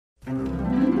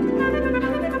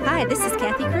Hi, this is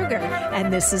Kathy Kruger.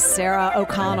 And this is Sarah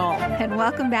O'Connell. And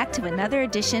welcome back to another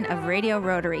edition of Radio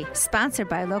Rotary, sponsored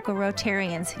by local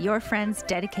Rotarians, your friends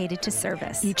dedicated to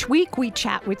service. Each week we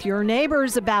chat with your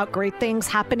neighbors about great things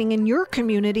happening in your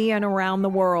community and around the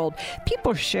world.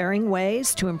 People sharing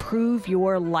ways to improve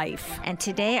your life. And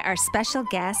today our special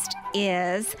guest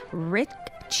is Rick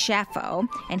Chaffo,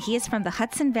 and he is from the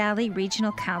Hudson Valley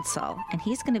Regional Council, and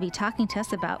he's going to be talking to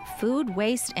us about food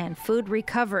waste and food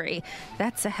recovery.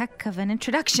 That's a heck of an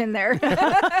introduction there.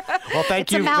 Well,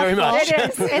 thank you very much.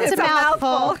 It is. It's a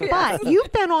mouthful. Yes. But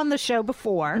you've been on the show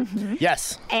before. Mm-hmm.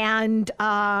 Yes. And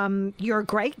you're a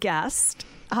great guest.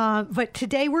 But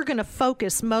today we're going to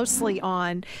focus mostly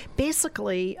on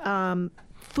basically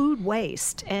food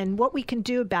waste and what we can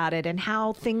do about it, and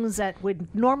how things that would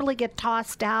normally get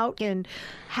tossed out can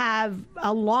have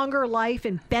a longer life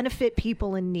and benefit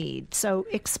people in need. So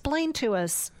explain to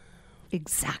us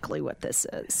exactly what this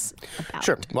is about.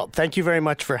 Sure. Well, thank you very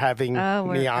much for having me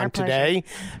our on pleasure. today,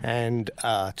 and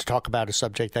to talk about a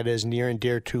subject that is near and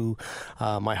dear to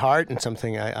my heart and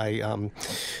something I am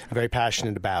very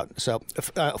passionate about. So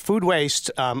food waste,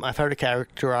 I've heard it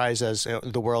characterized as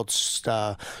the world's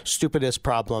stupidest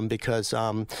problem because,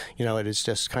 it is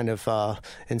just kind of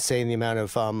insane the amount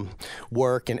of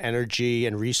work and energy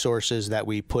and resources that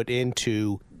we put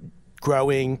into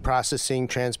growing, processing,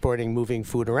 transporting, moving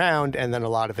food around, and then a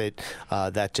lot of it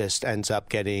that just ends up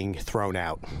getting thrown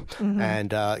out. Mm-hmm.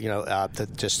 And,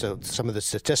 some of the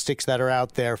statistics that are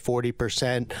out there,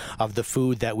 40% of the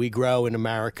food that we grow in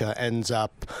America ends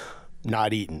up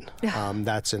not eaten.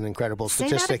 That's an incredible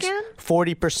statistic.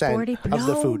 40% of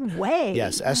the food. No way.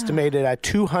 Yes, estimated at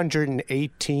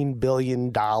 $218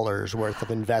 billion worth of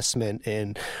investment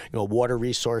in water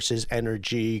resources,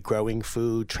 energy, growing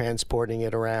food, transporting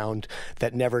it around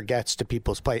that never gets to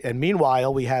people's plate. And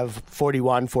meanwhile, we have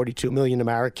 42 million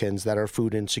Americans that are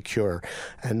food insecure.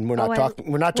 And we're not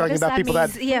talking about people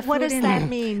that what does that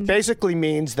mean? Basically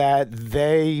means that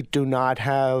they do not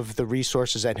have the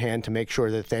resources at hand to make sure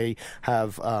that they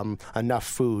have enough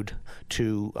food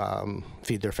to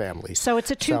feed their families. So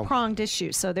it's a two-pronged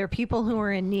issue. So there are people who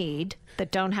are in need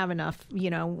that don't have enough.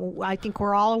 I think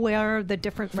we're all aware of the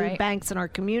different food banks in our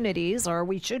communities, or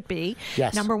we should be.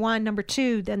 Yes. Number one. Number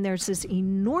two, then there's this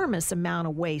enormous amount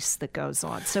of waste that goes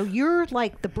on. So you're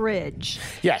like the bridge.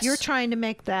 Yes. You're trying to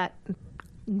make that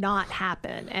not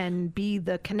happen and be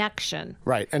the connection.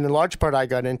 Right. And in large part, I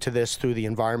got into this through the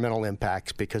environmental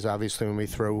impacts, because obviously when we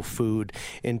throw food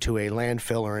into a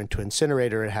landfill or into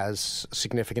incinerator, it has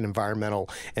significant environmental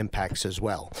impacts as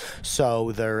well.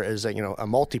 So there is a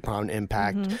multi-pronged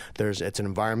impact. Mm-hmm. It's an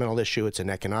environmental issue, it's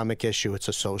an economic issue, it's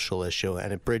a social issue,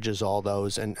 and it bridges all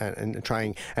those and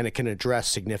it can address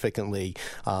significantly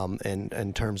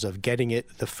in terms of getting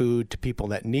the food to people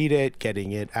that need it,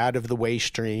 getting it out of the waste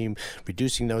stream,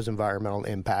 reducing those environmental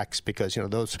impacts, because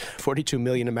those 42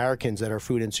 million Americans that are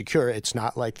food insecure, it's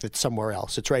not like it's somewhere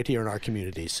else. It's right here in our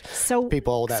communities. So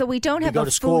people that we don't have go a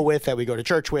to school with, that we go to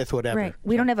church with, whatever. Right.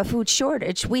 We don't have a food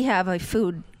shortage. We have a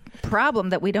food problem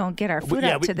that we don't get our food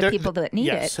out to the people that need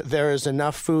it. Yes, there is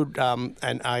enough food,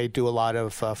 and I do a lot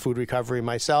of food recovery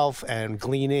myself and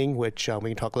gleaning, which we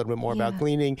can talk a little bit more about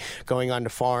gleaning, going onto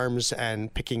farms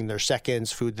and picking their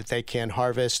seconds, food that they can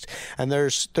harvest. And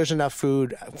there's enough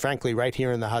food, frankly, right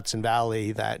here in the Hudson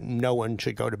Valley that no one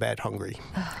should go to bed hungry.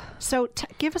 So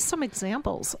give us some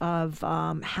examples of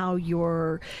how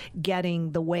you're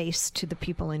getting the waste to the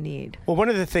people in need. Well, one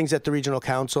of the things that the Regional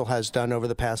Council has done over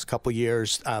the past couple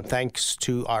years, thanks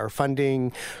to our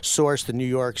funding source, the New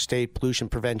York State Pollution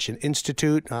Prevention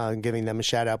Institute, giving them a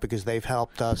shout out because they've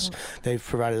helped us. They've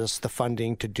provided us the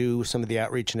funding to do some of the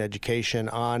outreach and education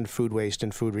on food waste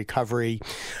and food recovery.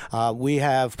 We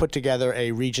have put together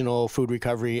a regional food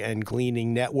recovery and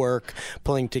gleaning network,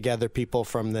 pulling together people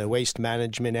from the waste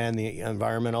management and the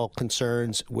environmental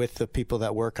concerns with the people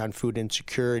that work on food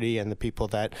insecurity and the people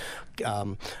that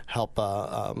help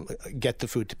get the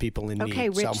food to people in need. Okay,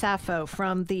 Rich Sappho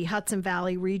from the Hudson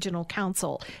Valley Regional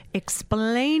Council.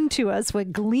 Explain to us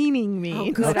what gleaning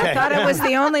means. Oh, good. Okay. I thought I was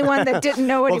the only one that didn't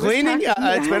know what he was gleaning, talking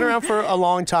about. It's been around for a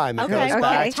long time. It goes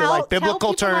back to like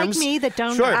biblical tell terms. Like me that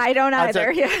don't sure. know. I don't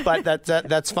either. But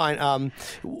that's fine.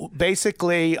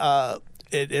 Basically,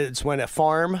 it's when a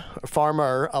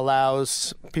farmer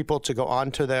allows people to go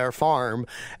onto their farm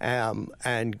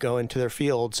and go into their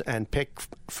fields and pick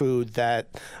food that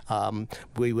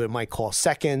we might call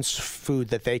seconds, food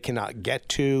that they cannot get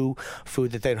to,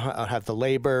 food that they don't have the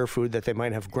labor, food that they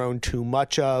might have grown too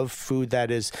much of, food that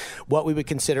is what we would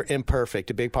consider imperfect.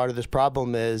 A big part of this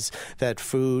problem is that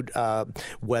food,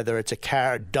 whether it's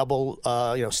a double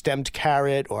stemmed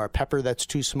carrot, or a pepper that's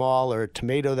too small, or a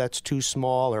tomato that's too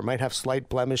small, or might have slight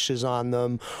blemishes on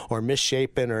them, or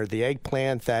misshapen, or the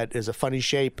eggplant that is a funny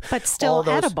shape, but still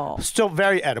edible, still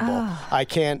very edible. Oh. I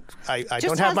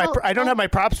don't have my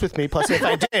props with me. Plus, if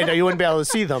I did, you wouldn't be able to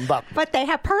see them. But they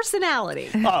have personality.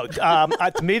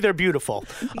 To me, they're beautiful.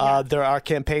 There are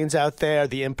campaigns out there: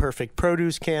 the Imperfect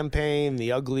Produce campaign,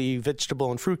 the Ugly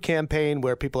Vegetable and Fruit campaign,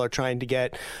 where people are trying to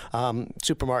get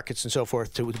supermarkets and so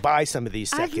forth to buy some of these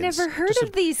seconds. I've never heard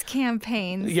of these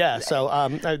campaigns. Yeah, so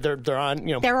they're on.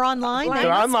 They're online.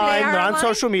 They're online. They're on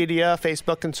social media,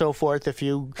 Facebook, and so forth. If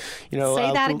you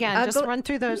say that again, just run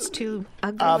through those two.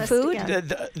 Food.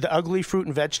 The Ugly Fruit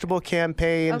and Vegetable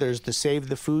campaign. Okay. There's the Save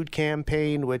the Food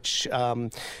campaign, which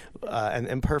and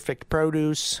Imperfect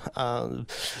Produce.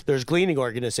 There's gleaning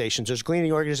organizations. There's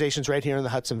gleaning organizations right here in the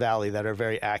Hudson Valley that are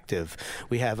very active.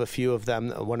 We have a few of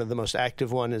them. One of the most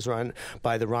active one is run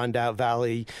by the Rondout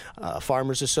Valley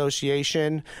Farmers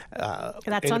Association.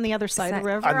 That's on the other side of the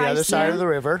river. On the other side of the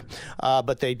river.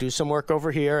 But they do some work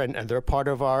over here, and they're part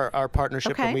of our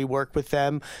partnership, and we work with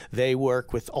them. They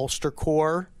work with Ulster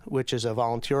Corps, which is a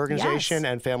volunteer organization,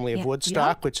 and Family of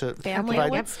Woodstock, which is Family of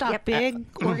Woodstock, big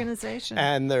organization.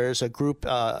 And there's a group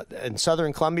in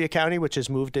southern Columbia County, which has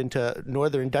moved into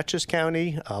northern Dutchess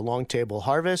County, Long Table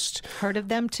Harvest. Heard of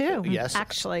them too? Yes,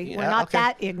 actually, we're not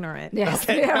that ignorant. Yes,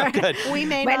 good. We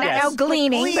may not know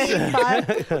gleaning,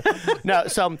 but no.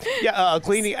 So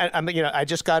gleaning. I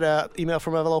just got an email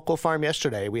from a local farm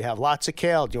yesterday. We have lots of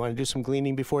kale. Do you want to do some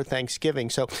gleaning before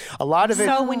Thanksgiving? So a lot of it.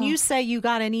 So when you say you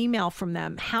got an email from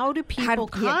them, how do people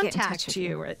contact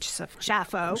you, Rich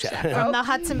Schaffo, from the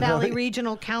Hudson Valley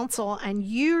Regional Council? And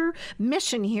your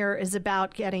mission here is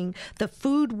about getting the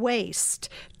food waste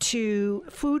to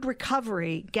food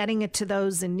recovery, getting it to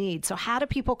those in need. So how do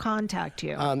people contact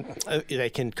you? They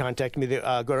can contact me.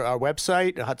 Go to our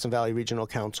website,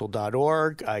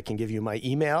 hudsonvalleyregionalcouncil.org. I can give you my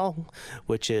email,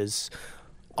 which is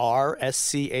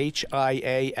rschIAFO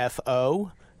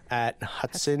at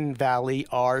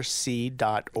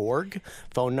hudsonvalleyrc.org.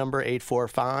 Phone number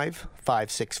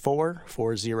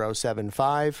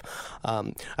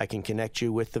 845-564-4075. I can connect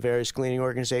you with the various gleaning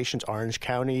organizations. Orange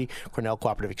County Cornell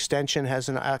Cooperative Extension has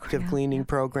an active gleaning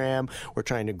program. We're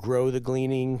trying to grow the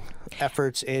gleaning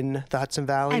efforts in the Hudson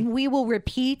Valley. And we will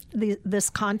repeat this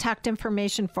contact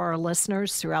information for our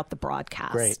listeners throughout the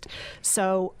broadcast. Great.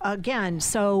 So again,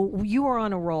 you were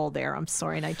on a roll there. I'm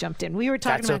sorry, and I jumped in. We were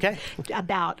talking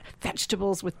about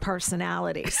vegetables with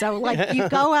personality. So like you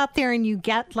go out there and you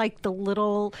get like the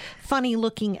little funny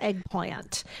looking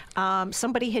eggplant.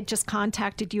 Somebody had just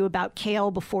contacted you about kale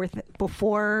before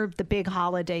the big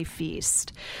holiday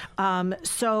feast.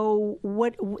 So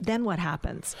what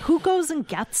happens? Who goes and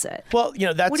gets it? Well,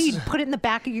 that's... What do you put it in the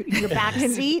back of your back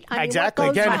seat? Exactly.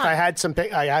 Again, if I had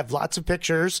I have lots of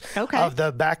pictures of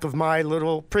the back of my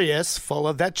little Prius full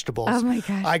of vegetables. Oh my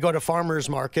gosh. I go to farmers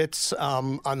markets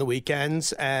on the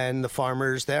weekends, and the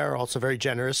farmers there are also very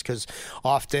generous because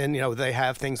often, they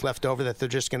have things left over that they're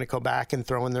just going to go back and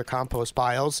throw in their compost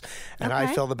piles. And I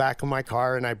fill the back of my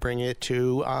car and I bring it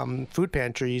to food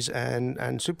pantries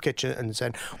and soup kitchens.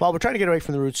 And while we're trying to get away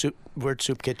from the word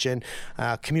soup kitchen,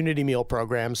 community meal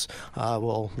programs,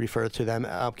 we'll refer to them,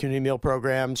 community meal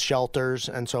programs, shelters,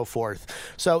 and so forth.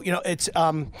 So, it's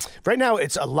right now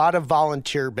it's a lot of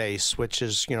volunteer base, which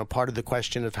is, part of the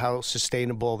question of how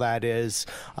sustainable that is.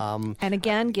 And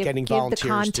again, give the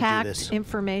contact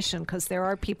information because there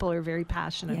are people who are very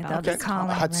passionate about this.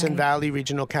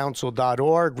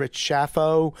 HudsonValleyRegionalCouncil.org. Rich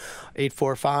Schaffo,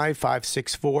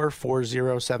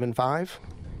 845-564-4075.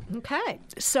 Okay,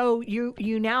 so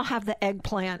you now have the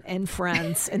eggplant and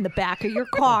friends in the back of your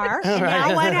car, and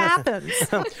now what happens?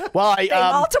 Well, they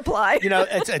multiply.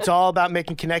 It's all about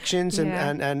making connections,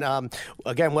 and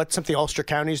again, what something Ulster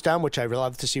County's done, which I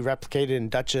love to see replicated in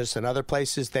Dutchess and other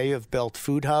places. They have built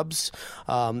food hubs.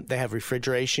 They have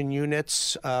refrigeration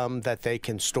units that they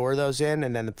can store those in,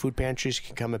 and then the food pantries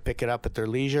can come and pick it up at their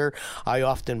leisure. I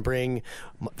often bring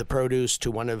the produce to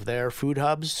one of their food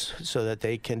hubs so that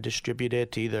they can distribute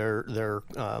it to either their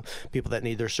people that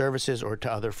need their services or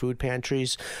to other food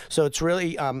pantries. So it's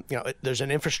really, there's an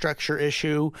infrastructure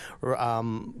issue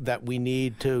that we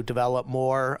need to develop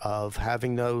more of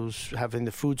having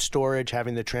the food storage,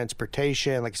 having the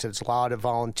transportation. Like I said, it's a lot of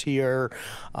volunteer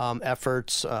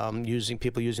efforts, using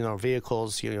our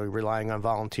vehicles, relying on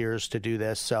volunteers to do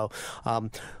this. So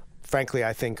frankly,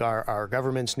 I think our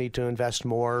governments need to invest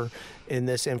more in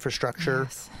this infrastructure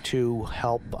to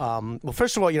help. Well,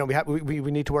 first of all,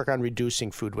 we need to work on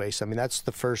reducing food waste. I mean, that's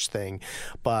the first thing.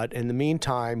 But in the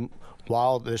meantime,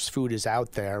 while this food is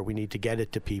out there, we need to get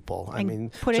it to people.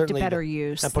 Put it to better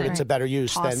use. And put it to better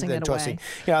use than tossing.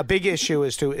 A big issue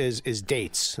is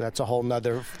dates. That's a whole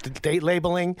nother date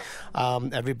labeling.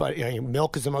 Everybody,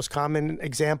 milk is the most common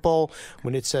example.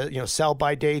 When it says sell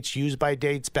by dates, use by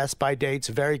dates, best by dates,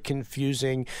 very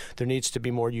confusing. There needs to be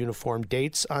more uniform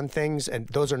dates on things, and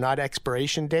those are not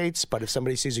expiration dates. But if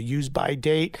somebody sees a use by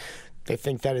date, they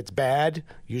think that it's bad.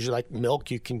 Usually, like milk,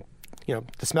 you can.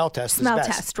 The smell test is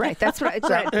best. Test, right. That's right.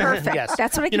 Right. Perfect. Yes.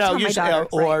 That's what I can tell my daughter.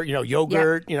 Or,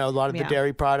 yogurt, a lot of the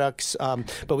dairy products.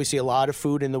 But we see a lot of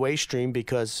food in the waste stream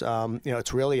because,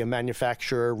 it's really a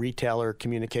manufacturer, retailer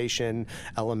communication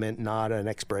element, not an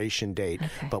expiration date.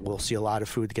 Okay. But we'll see a lot of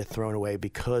food get thrown away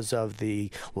because of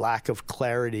the lack of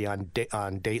clarity on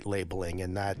date labeling.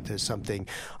 And that is something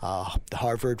the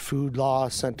Harvard Food Law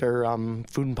Center,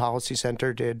 Food and Policy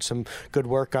Center did some good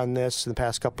work on this in the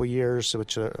past couple of years,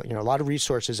 which, a lot of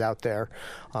resources out there,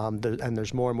 and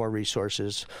there's more and more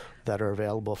resources that are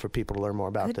available for people to learn more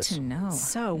about this. Good to know.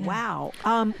 So, wow.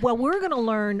 Well, we're going to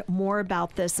learn more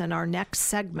about this in our next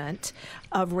segment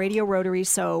of Radio Rotary,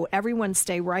 so everyone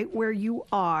stay right where you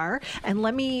are. And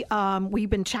let me, we've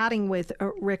been chatting with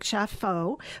Rick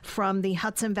Shefo from the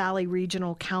Hudson Valley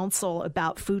Regional Council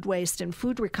about food waste and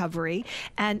food recovery,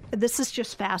 and this is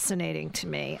just fascinating to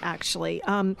me, actually.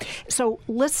 So,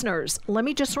 listeners, let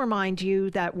me just remind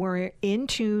you that we're in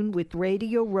tune with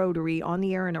Radio Rotary on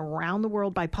the air and around the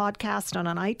world by podcast on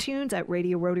iTunes at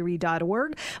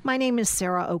radiorotary.org. My name is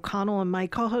Sarah O'Connell, and my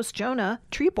co-host Jonah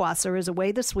Triebwasser is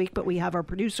away this week, but we have our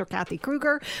producer Kathy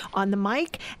Kruger on the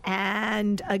mic.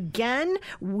 And again,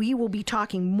 we will be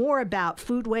talking more about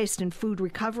food waste and food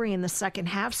recovery in the second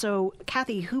half. So,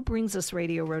 Kathy, who brings us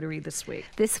Radio Rotary this week?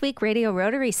 This week, Radio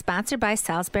Rotary, sponsored by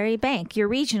Salisbury Bank, your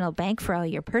regional bank for all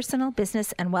your personal,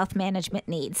 business, and wealth management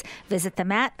needs. Visit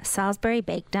them at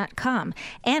salisburybank.com,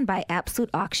 and by Absolute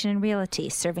Auction and Realty,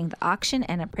 serving the auction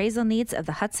and appraisal needs of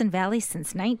the Hudson Valley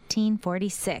since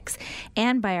 1946,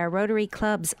 and by our Rotary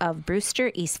clubs of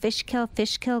Brewster, East Fishkill,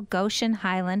 Goshen,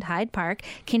 Highland, Hyde Park,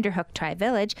 Kinderhook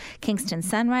Tri-Village, Kingston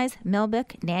Sunrise, Millbrook,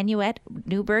 Nanuet,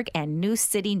 Newburgh, and New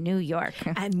City, New York.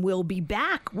 And we'll be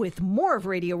back with more of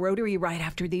Radio Rotary right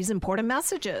after these important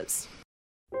messages.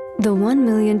 The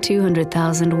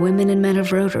 1,200,000 women and men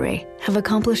of Rotary have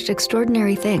accomplished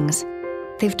extraordinary things.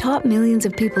 They've taught millions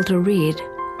of people to read,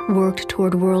 worked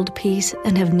toward world peace,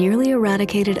 and have nearly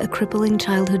eradicated a crippling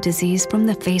childhood disease from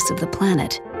the face of the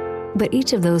planet. But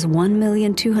each of those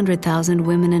 1,200,000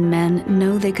 women and men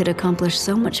know they could accomplish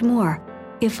so much more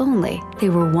if only they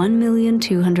were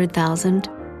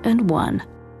 1,200,001.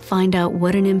 Find out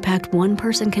what an impact one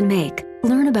person can make.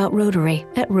 Learn about Rotary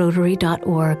at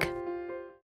Rotary.org.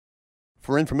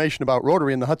 For information about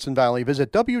Rotary in the Hudson Valley,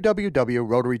 visit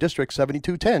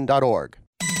www.rotarydistrict7210.org.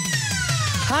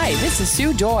 Hi, this is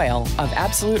Sue Doyle of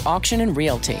Absolute Auction and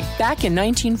Realty. Back in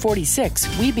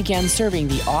 1946, we began serving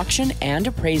the auction and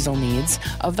appraisal needs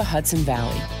of the Hudson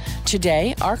Valley.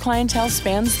 Today, our clientele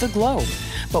spans the globe,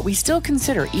 but we still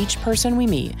consider each person we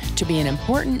meet to be an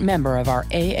important member of our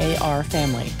AAR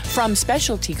family. From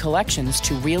specialty collections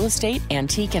to real estate,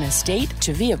 antique and estate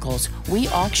to vehicles, we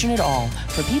auction it all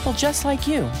for people just like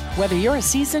you. Whether you're a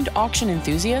seasoned auction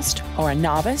enthusiast or a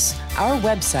novice, our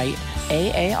website,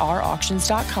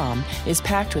 AARauctions.com, is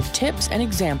packed with tips and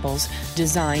examples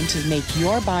designed to make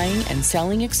your buying and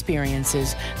selling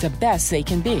experiences the best they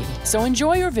can be. So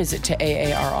enjoy your visit to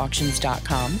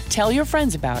AARauctions.com, tell your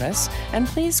friends about us, and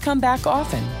please come back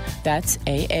often. That's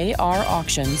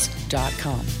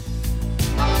AARauctions.com.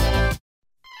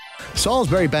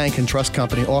 Salisbury Bank and Trust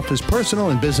Company offers personal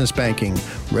and business banking,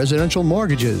 residential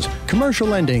mortgages, commercial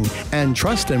lending, and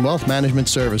trust and wealth management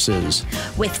services.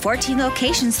 With 14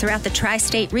 locations throughout the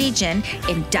tri-state region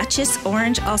in Dutchess,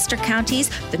 Orange, Ulster counties,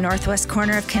 the northwest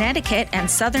corner of Connecticut, and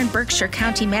southern Berkshire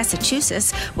County,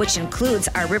 Massachusetts, which includes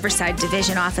our Riverside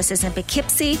Division offices in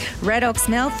Poughkeepsie, Red Oaks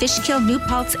Mill, Fishkill, New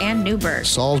Paltz, and Newburgh.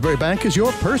 Salisbury Bank is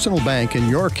your personal bank in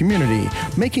your community,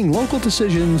 making local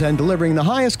decisions and delivering the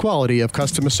highest quality of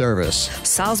customer service.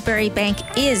 Salisbury Bank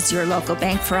is your local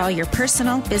bank for all your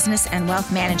personal, business, and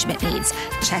wealth management needs.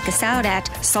 Check us out at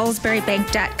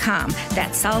salisburybank.com.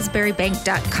 That's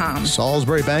salisburybank.com.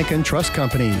 Salisbury Bank and Trust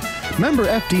Company. Member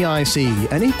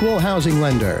FDIC, an equal housing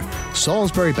lender.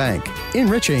 Salisbury Bank,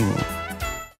 enriching.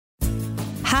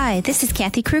 Hi, Hi, this is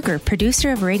Kathy Kruger,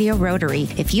 producer of Radio Rotary.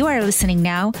 If you are listening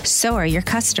now, so are your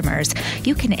customers.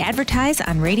 You can advertise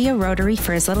on Radio Rotary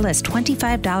for as little as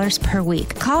 $25 per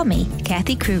week. Call me,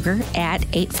 Kathy Kruger, at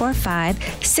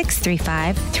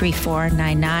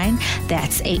 845-635-3499.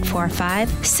 That's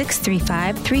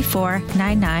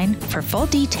 845-635-3499 for full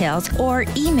details, or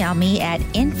email me at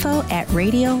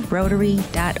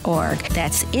info@radiorotary.org.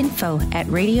 That's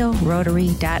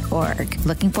info@radiorotary.org.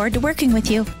 Looking forward to working with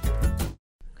you.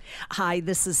 Hi,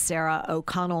 this is Sarah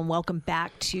O'Connell, and welcome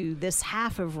back to this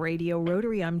half of Radio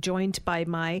Rotary. I'm joined by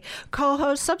my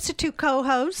substitute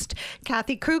co-host,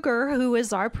 Kathy Kruger, who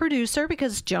is our producer,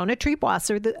 because Jonah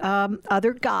Treebwasser, the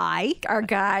other guy, our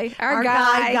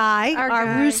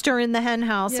rooster in the hen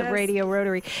house of Radio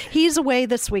Rotary, he's away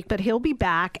this week, but he'll be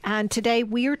back. And today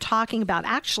we are talking about,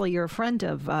 actually, you're a friend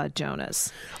of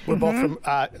Jonah's. We're both from,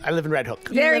 I live in Red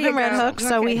Hook. There you go. Red Hook.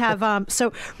 So we have,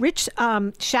 Rich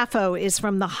Schaffo is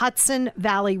from the Hudson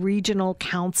Valley Regional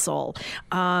Council,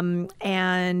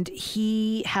 and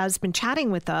he has been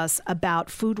chatting with us about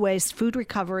food waste, food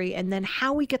recovery, and then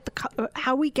how we get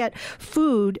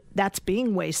food that's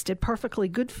being wasted, perfectly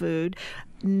good food,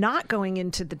 not going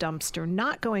into the dumpster,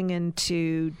 not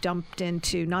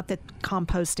that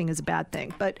composting is a bad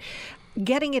thing, but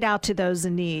getting it out to those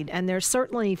in need. And there's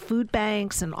certainly food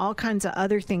banks and all kinds of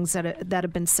other things that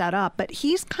have been set up. But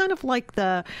he's kind of like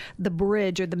the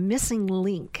bridge or the missing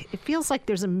link. It feels like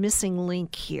there's a missing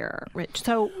link here, Rich.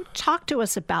 So talk to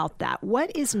us about that.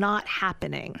 What is not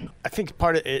happening? I think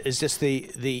part of it is just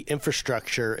the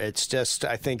infrastructure. It's just,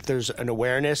 I think there's an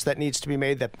awareness that needs to be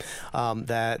made that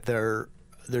they're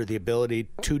the ability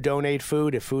to donate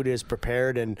food. If food is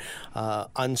prepared and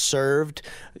unserved,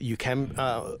 you can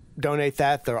donate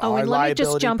that. There are and liability let me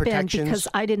just jump protections. in, because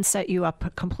I didn't set you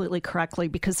up completely correctly,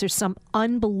 because there's some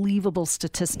unbelievable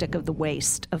statistic of the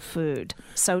waste of food.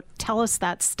 So tell us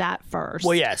that stat first.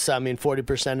 Well, yes. I mean,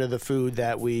 40% of the food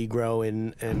that we grow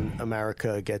in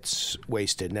America gets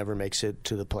wasted, never makes it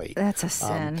to the plate. That's a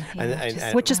sin.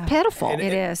 Which is pitiful.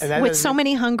 It is. With so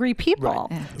many hungry people.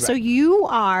 Right. So you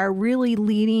are really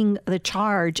leading the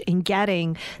charge in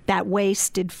getting that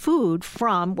wasted food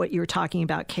from what you're talking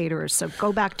about, caterers. So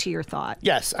go back to your thought.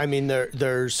 Yes. I mean,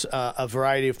 there's a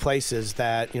variety of places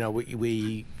that,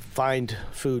 we find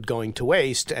food going to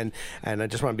waste, and I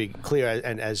just want to be clear,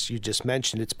 and as you just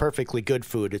mentioned, it's perfectly good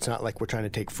food. It's not like we're trying to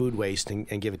take food waste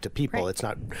and give it to people. Right. It's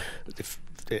not...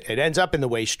 It ends up in the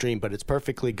waste stream, but it's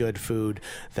perfectly good food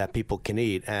that people can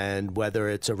eat. And whether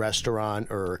it's a restaurant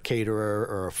or a caterer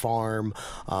or a farm,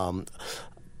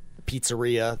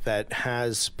 pizzeria that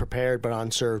has prepared but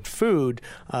unserved food,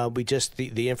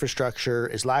 the infrastructure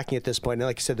is lacking at this point. And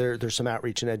like I said, there's some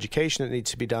outreach and education that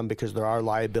needs to be done, because there are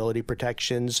liability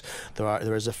protections.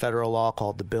 There is a federal law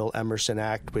called the Bill Emerson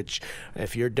Act, which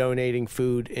if you're donating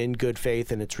food in good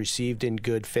faith and it's received in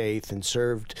good faith and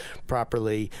served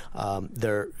properly,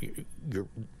 you're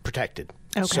protected.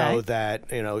 Okay. So that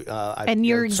and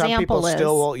your some example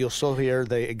people you'll still hear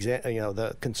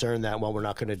the concern that, well, we're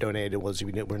not going to donate it.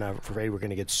 We're not afraid we're going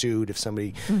to get sued if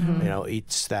somebody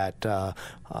eats that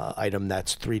item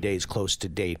that's 3 days close to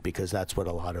date, because that's what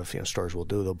a lot of stores will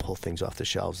do. They'll pull things off the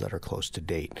shelves that are close to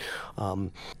date.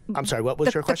 I'm sorry, what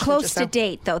was your question? The close to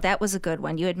date, though, that was a good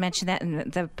one. You had mentioned that in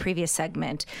the previous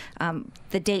segment.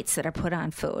 The dates that are put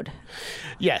on food.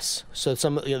 Yes. So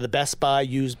some the best by,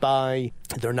 used by,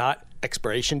 they're not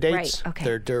expiration dates. Right.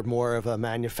 Okay. They're more of a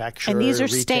manufacturer. And these are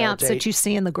stamps date. that you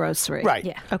see in the grocery. Right.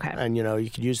 Yeah. Okay. And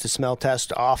you can use the smell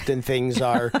test. Often things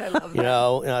are,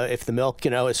 if the milk,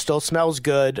 it still smells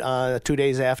good 2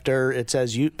 days after it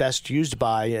says best used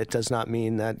by, it does not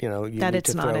mean that you that need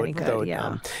it's to not throw any it. good. Throw it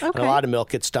Yeah. And a lot of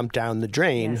milk gets dumped down the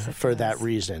drain for that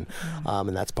reason, Mm.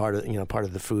 and that's part of part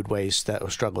of the food waste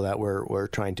struggle that we're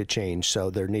trying to change. So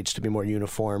there needs to be more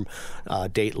uniform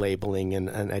date labeling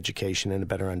and education and a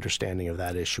better understanding of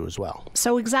that issue as well.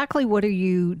 So exactly what are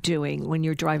you doing when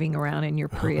you're driving around in your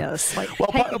Prius?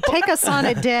 Take us on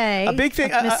a day. A big thing,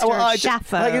 Mr.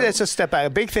 Schaffo. It's a step back. A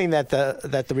big thing that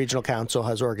the Regional Council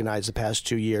has organized the past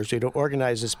 2 years. We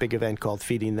organized this big event called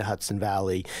Feeding the Hudson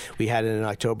Valley. We had it in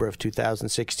October of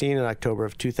 2016 and October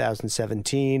of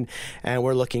 2017, and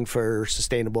we're looking for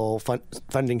sustainable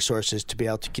funding sources to be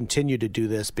able to continue to do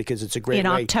this, because it's a great way.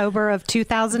 In October of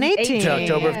 2018.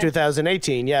 October of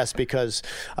 2018, yes, because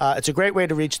it's a great way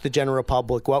to reach the general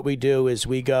public. What we do is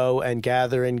we go and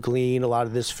gather and glean a lot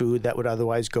of this food that would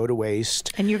otherwise go to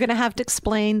waste. And you're going to have to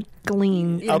explain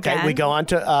glean. Okay, again. we go on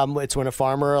to it's when a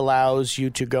farmer allows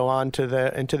you to go on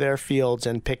to into their fields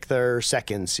and pick their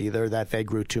seconds, either that they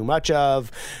grew too much of,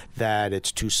 that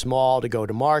it's too small to go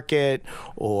to market,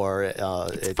 or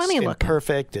it's funny looking.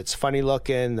 imperfect, it's funny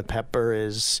looking, the pepper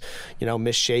is,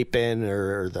 misshapen,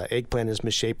 or the eggplant is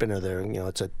misshapen, or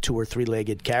it's a 2 or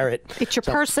 3-legged carrot. It's your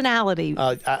personality.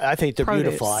 I think they're produce.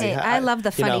 beautiful. See, I love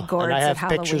the funny gourds and I have of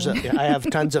Halloween. pictures. I have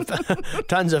tons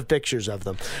of pictures of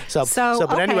them. But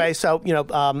okay. anyway, so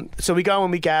we go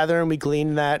and we gather and we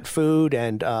glean that food,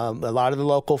 and a lot of the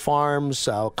local farms,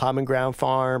 Common Ground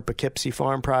Farm, Poughkeepsie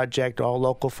Farm Project, all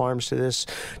local farms to this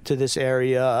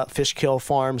area. Fishkill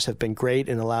Farms have been great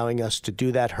in allowing us to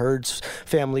do that. Herds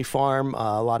Family Farm,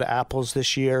 a lot of apples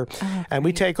this year, and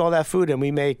we take all that food and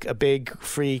we make a big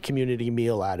free community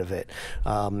meal out of it.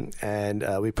 And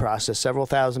we process several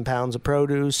thousand pounds of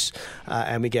produce,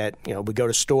 and we get, we go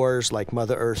to stores like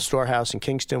Mother Earth Storehouse in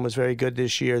Kingston was very good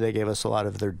this year. They gave us a lot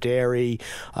of their dairy,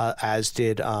 as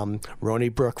did Roney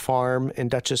Brook Farm in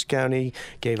Dutchess County.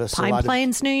 Gave us Pine a lot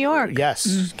Plains, New York.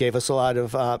 Yes, gave us a lot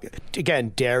of,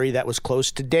 again, dairy that was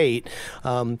close to date,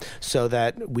 so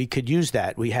that we could use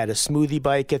that. We had a smoothie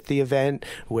bike at the event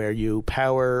where you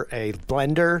power a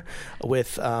blender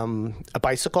with a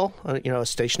bicycle, a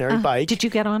stationary bike. Did you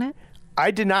get on it?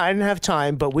 I did not. I didn't have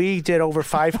time, but we did over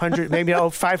 500, maybe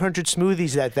 500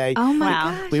 smoothies that day. Oh my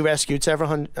gosh. We rescued several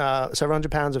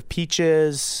hundred pounds of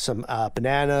peaches, some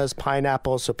bananas,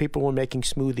 pineapples. So people were making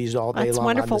smoothies all day That's long.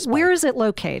 wonderful. On this bike. Where is it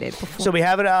located? So we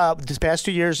have it. This past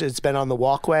 2 years, it's been on the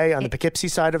walkway, on the Poughkeepsie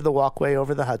side of the walkway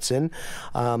over the Hudson.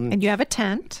 And you have a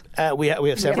tent. We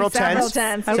have several tents.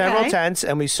 Several tents,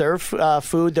 and we serve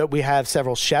food. That we have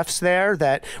several chefs there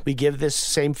that we give this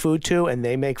same food to, and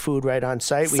they make food right on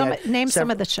site. Name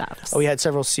some of the chefs. We had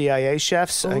several CIA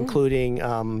chefs, including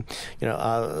some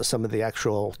of the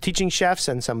actual teaching chefs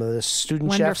and some of the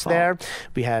student chefs there.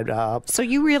 We had. So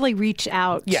you really reach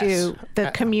out to the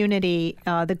community,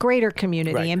 the greater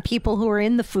community, and people who are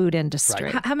in the food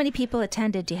industry. How many people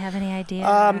attended? Do you have any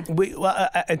idea? We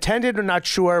attended, or not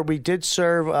sure. We did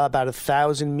serve about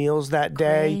 1,000 meals that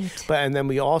day, and then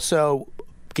we also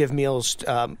give meals,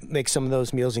 make some of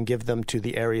those meals and give them to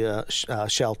the area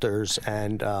shelters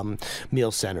and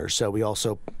meal centers. So we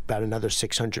also about another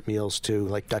 600 meals to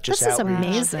like Dutchess This is Outreach,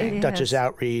 amazing. Dutchess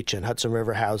Outreach and Hudson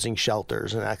River Housing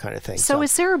Shelters and that kind of thing. So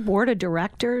is there a board of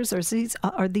directors, or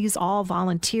are these all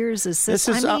volunteers? Is this?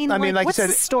 What's the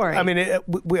story? I mean,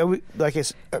 we, like I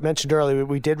mentioned earlier,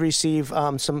 we did receive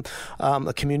a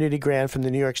community grant from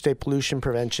the New York State Pollution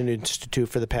Prevention Institute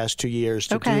for the past 2 years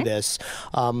to do this,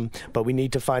 but we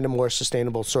need to find a more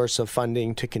sustainable source of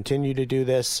funding to continue to do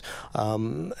this,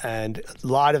 and a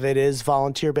lot of it is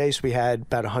volunteer based. We had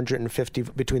about 150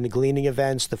 between the gleaning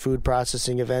events, the food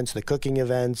processing events, the cooking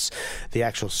events, the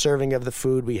actual serving of the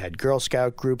food. We had Girl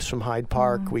Scout groups from Hyde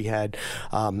Park. We had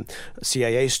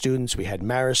CIA students. We had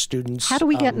Marist students. How do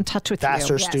we get in touch with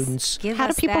Vassar you? students. How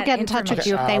do people get in touch with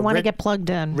you if they want to get plugged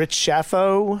in? Rich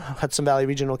Schaffo, Hudson Valley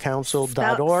Regional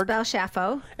Council.org. Spell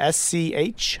Schaffo.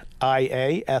 SCHIAFO.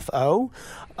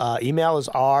 Email is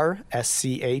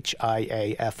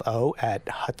rSCHIAFO at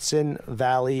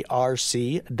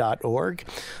HudsonValleyRC.org.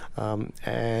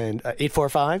 And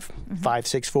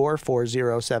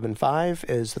 845-564-4075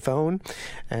 is the phone.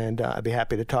 And I'd be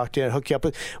happy to talk to you and hook you up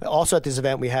with. Also at this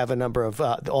event, we have a number of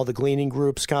all the gleaning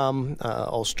groups come,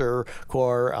 Ulster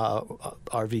Corps,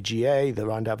 RVGA, the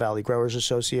Rondout Valley Growers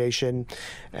Association,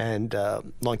 and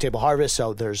Long Table Harvest.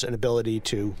 So there's an ability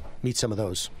to meet some of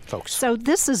those folks. So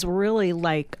this is really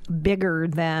like bigger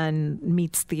than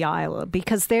meets the eye,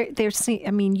 because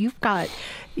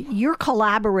you're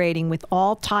collaborating with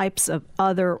all types of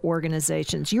other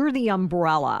organizations. You're the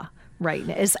umbrella. Right,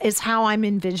 is how I'm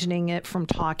envisioning it from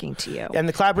talking to you. And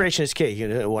the collaboration is key.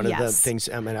 One of the Yes. things.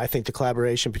 I mean, I think the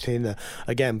collaboration between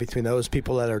those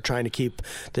people that are trying to keep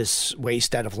this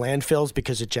waste out of landfills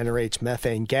because it generates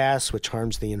methane gas, which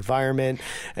harms the environment,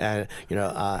 and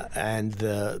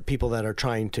the people that are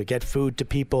trying to get food to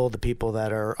people, the people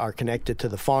that are connected to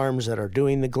the farms that are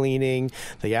doing the gleaning,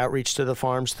 the outreach to the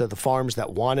farms that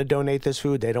want to donate this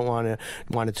food. They don't want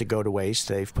it to go to waste.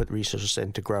 They've put resources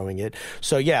into growing it.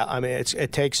 So yeah, I mean.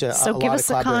 It takes a lot of collaboration. So give us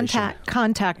the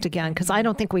contact again, because I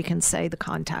don't think we can say the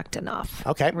contact enough.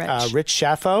 Okay. Rich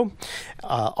Schaffo,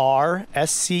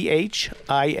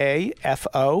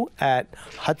 RSCHIAFO at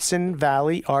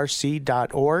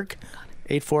HudsonValleyRC.org.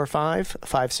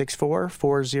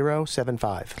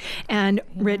 845-564-4075. And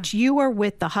Rich, you are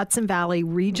with the Hudson Valley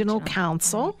Regional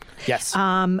Council. Yes.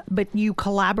 But you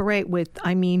collaborate with,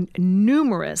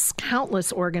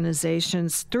 countless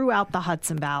organizations throughout the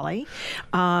Hudson Valley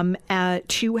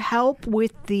to help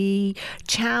with the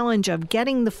challenge of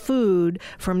getting the food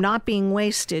from not being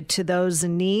wasted to those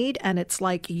in need. And it's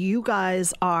like you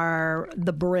guys are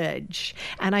the bridge.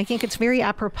 And I think it's very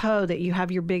apropos that you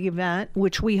have your big event,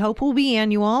 which we hope will be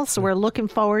annual. So we're looking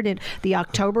forward to the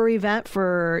October event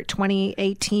for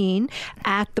 2018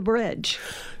 at the bridge.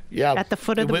 Yeah, at the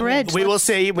foot of the bridge. We will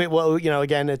see.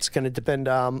 Again, it's going to depend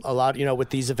a lot, with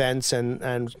these events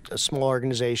and small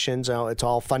organizations. It's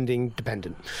all funding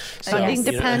dependent. Funding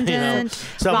dependent,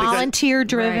 volunteer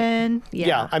driven. Right.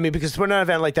 Yeah, because for an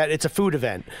event like that, it's a food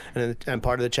event, and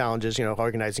part of the challenge is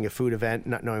organizing a food event,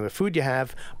 not knowing what food you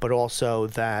have, but also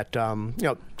that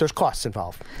there's costs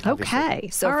involved. Obviously. Okay,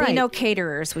 so if we know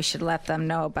caterers, we should let them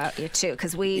know about you too,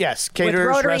 because caterers,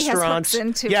 Rotary restaurants. Has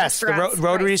hooks into yes, restaurants. the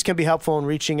Rotaries can be helpful in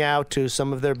reaching out to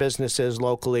some of their businesses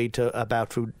locally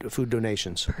about food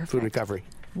donations, food recovery.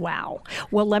 Wow.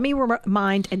 Well, let me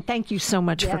remind, and thank you so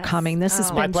much for coming. This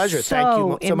has been my pleasure. So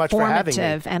thank you so much for having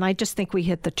me. And I just think we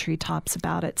hit the treetops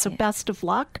about it. So best of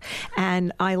luck,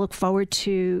 and I look forward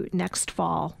to next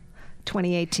fall.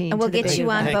 2018. And we'll get you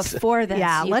on before then.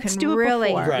 Yeah, so let's do it really,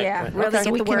 before. Really get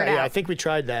the word out. I think we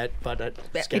tried that, but it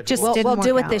just we'll didn't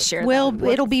do work it out. this year.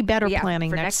 It'll be better planning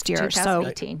for next year.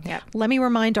 2018. So let me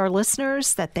remind our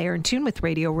listeners that they are in tune with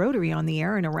Radio Rotary on the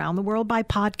air and around the world by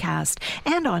podcast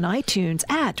and on iTunes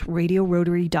at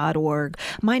radiorotary.org.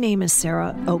 My name is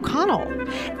Sarah O'Connell,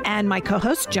 and my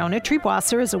co-host Jonah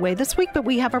Triebwasser is away this week, but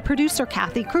we have our producer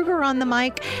Kathy Kruger on the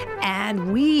mic,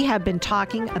 and we have been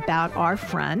talking about our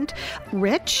friend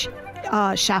Rich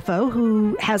Schaffo,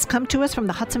 who has come to us from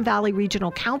the Hudson Valley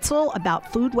Regional Council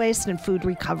about food waste and food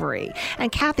recovery.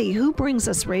 And Kathy, who brings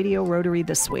us Radio Rotary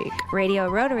this week? Radio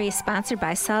Rotary is sponsored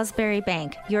by Salisbury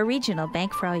Bank, your regional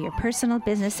bank for all your personal,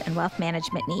 business, and wealth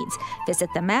management needs. Visit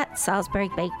them at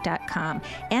salisburybank.com,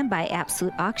 and by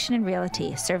Absolute Auction and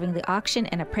Realty, serving the auction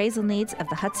and appraisal needs of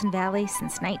the Hudson Valley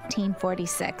since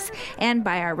 1946. And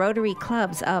by our Rotary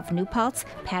clubs of New Paltz,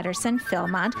 Patterson,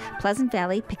 Philmont, Pleasant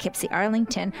Valley, Poughkeepsie,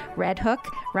 Arlington, Red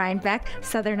Hook, Rhinebeck,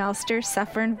 Southern Ulster,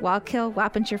 Suffern, Wallkill,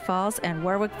 Wappinger Falls, and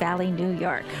Warwick Valley, New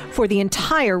York. For the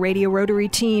entire Radio Rotary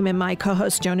team and my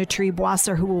co-host Jonah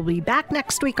Triebwasser, who will be back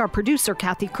next week, our producer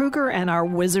Kathy Kruger, and our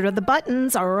wizard of the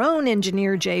buttons, our own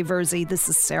engineer Jay Verzi, this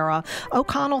is Sarah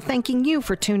O'Connell thanking you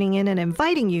for tuning in and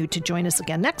inviting you to join us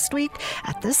again next week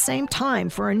at this same time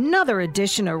for another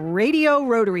edition of Radio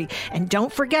Rotary. And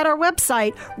don't forget our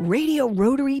website,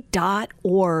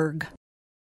 radiorotary.org.